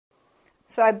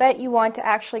So I bet you want to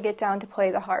actually get down to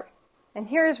play the harp. And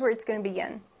here's where it's going to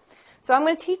begin. So I'm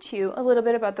going to teach you a little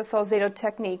bit about the Salzedo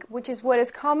technique, which is what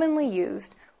is commonly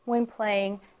used when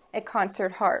playing a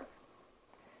concert harp.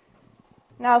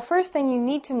 Now, first thing you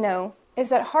need to know is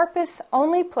that harpists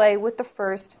only play with the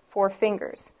first 4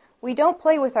 fingers. We don't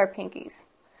play with our pinkies.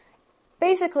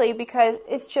 Basically because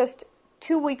it's just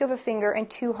too weak of a finger and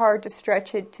too hard to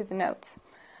stretch it to the notes.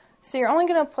 So you're only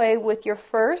going to play with your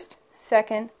first,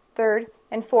 second, third,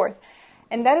 and fourth.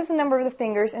 And that is the number of the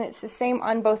fingers, and it's the same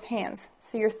on both hands.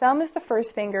 So your thumb is the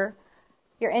first finger,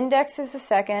 your index is the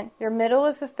second, your middle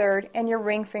is the third, and your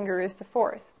ring finger is the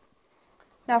fourth.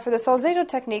 Now for the Salzedo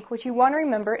technique, what you want to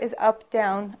remember is up,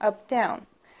 down, up, down.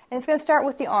 And it's going to start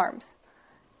with the arms.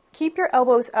 Keep your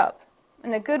elbows up.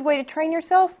 And a good way to train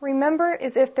yourself, remember,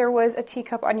 is if there was a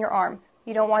teacup on your arm.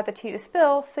 You don't want the tea to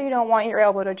spill, so you don't want your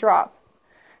elbow to drop.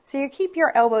 So you keep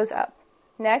your elbows up.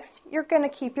 Next, you're going to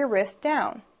keep your wrist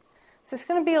down. So it's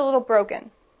going to be a little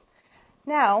broken.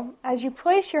 Now, as you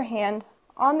place your hand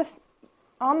on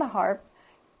the harp,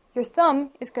 your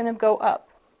thumb is going to go up,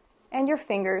 and your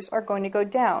fingers are going to go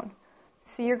down.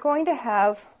 So you're going to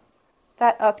have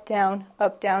that up, down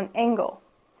angle.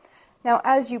 Now,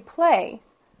 as you play,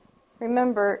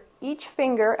 remember, each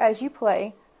finger as you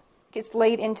play gets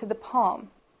laid into the palm,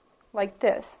 like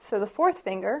this. So the fourth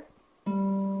finger,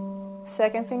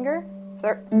 second finger,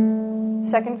 third,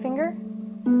 second finger,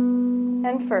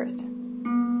 and first.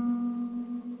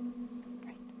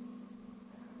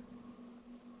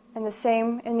 And the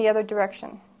same in the other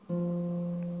direction.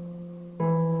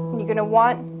 And you're going to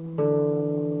want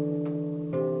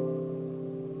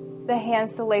the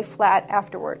hands to lay flat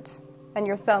afterwards, and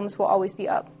your thumbs will always be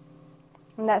up.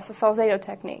 And that's the Salzedo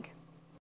technique.